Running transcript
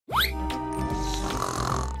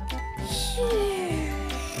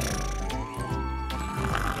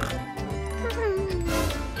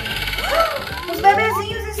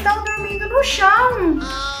no chão.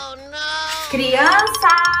 Crianças,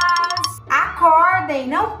 acordem,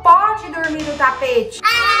 não pode dormir no tapete.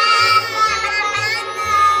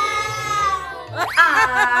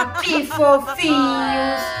 Ah, que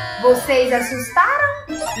fofinhos. Vocês assustaram?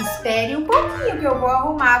 Espere um pouquinho que eu vou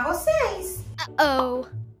arrumar vocês.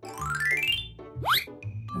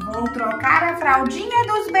 Vou trocar a fraldinha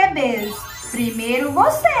dos bebês. Primeiro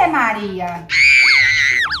você, Maria.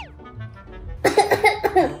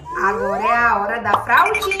 Agora é a hora da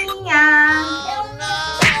fraldinha. Eu não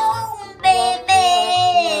sou um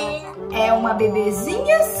bebê. É uma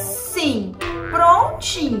bebezinha, sim.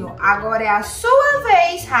 Prontinho. Agora é a sua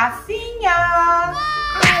vez, Rafinha.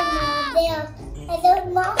 Ai, meu Deus. Mas eu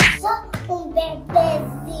não sou um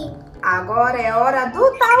bebezinho. Agora é hora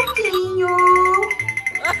do talquinho.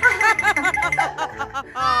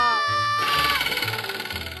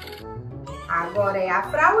 Agora é a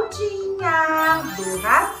fraldinha do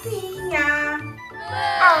Rafinha.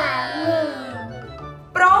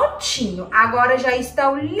 Prontinho, agora já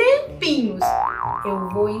estão limpinhos. Eu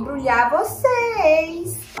vou embrulhar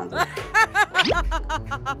vocês.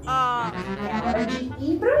 É hora de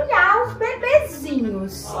embrulhar os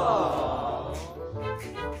bebezinhos.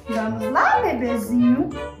 Vamos lá, bebezinho.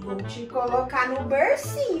 Vou te colocar no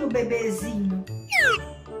bercinho, bebezinho.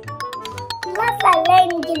 Não falei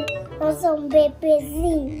que eu sou um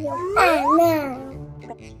bebezinho. Ah, não.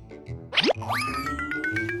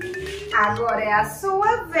 Agora é a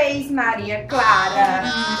sua vez, Maria Clara.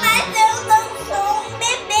 Mas eu não sou um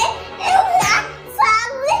bebê. Eu já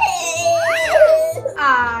falei.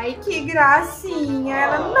 Ai, que gracinha.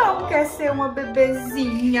 Ela não quer ser uma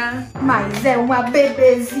bebezinha, mas é uma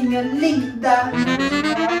bebezinha linda. Vou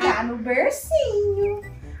colocar no bercinho.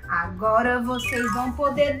 Agora vocês vão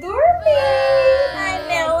poder dormir. Ai,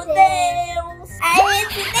 meu Deus. A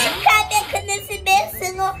gente nem cabe aqui nesse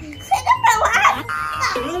bercinho. Chega pra lá.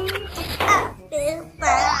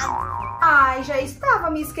 Ai, já estava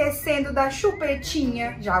me esquecendo da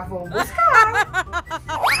chupetinha. Já vou buscar.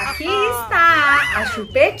 Aqui está a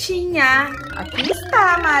chupetinha. Aqui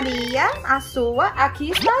está, Maria, a sua.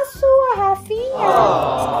 Aqui está a sua, Rafinha.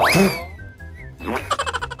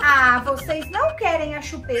 Ah, vocês não querem a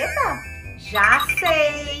chupeta? Já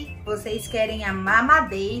sei. Vocês querem a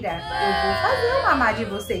mamadeira. Eu vou fazer o mamar de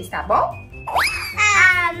vocês, tá bom?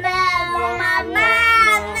 Ah, não, mamada.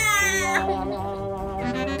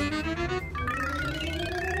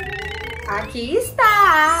 Aqui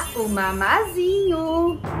está o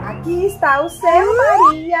mamazinho. Aqui está o seu,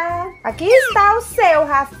 Maria. Aqui está o seu,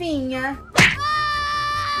 Rafinha.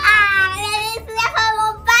 Ah, a gente já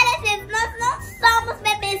falou várias vezes, nós não somos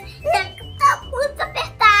bebês. Tá muito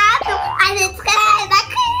apertado. A gente quer sair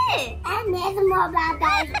daqui. É mesmo,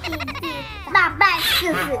 babá esquisita. Babá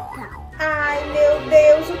esquisita. Ai, meu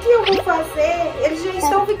Deus, o que eu vou fazer? Eles já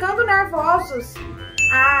estão ficando nervosos.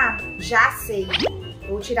 Ah, já sei.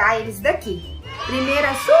 Vou tirar eles daqui. Primeiro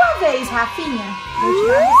a sua vez, Rafinha. Vou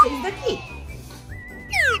tirar vocês daqui.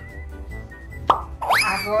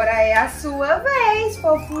 Agora é a sua vez,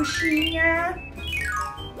 fofuchinha.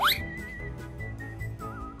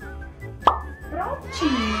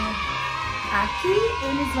 Prontinho. Aqui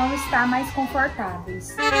eles vão estar mais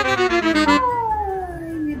confortáveis. Ai,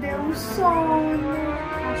 me deu um sono.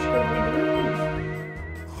 Acho que eu vou dormir.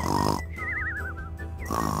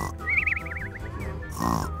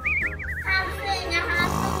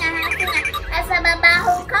 Essa babá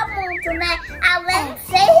ronca muito, né? Além de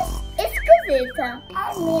ser esquisita. É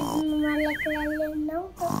mesmo, olha que ela não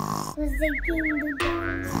tá conseguindo.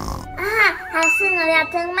 Ah, assim, eu já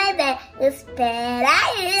tenho uma ideia. Espera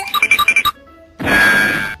aí.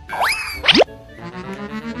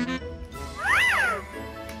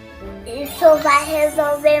 Isso vai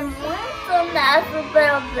resolver muito o nosso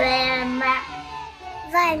problema.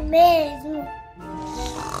 Vai mesmo.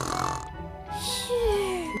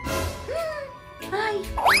 Ai.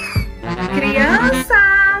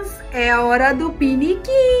 Crianças, é hora do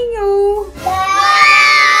piniquinho.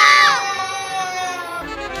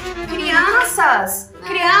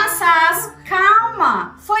 Crianças,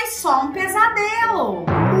 calma. Foi só um pesadelo.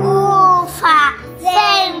 Ufa,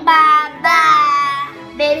 sem babá.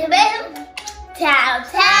 Beijo, beijo. Tchau,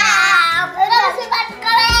 tchau.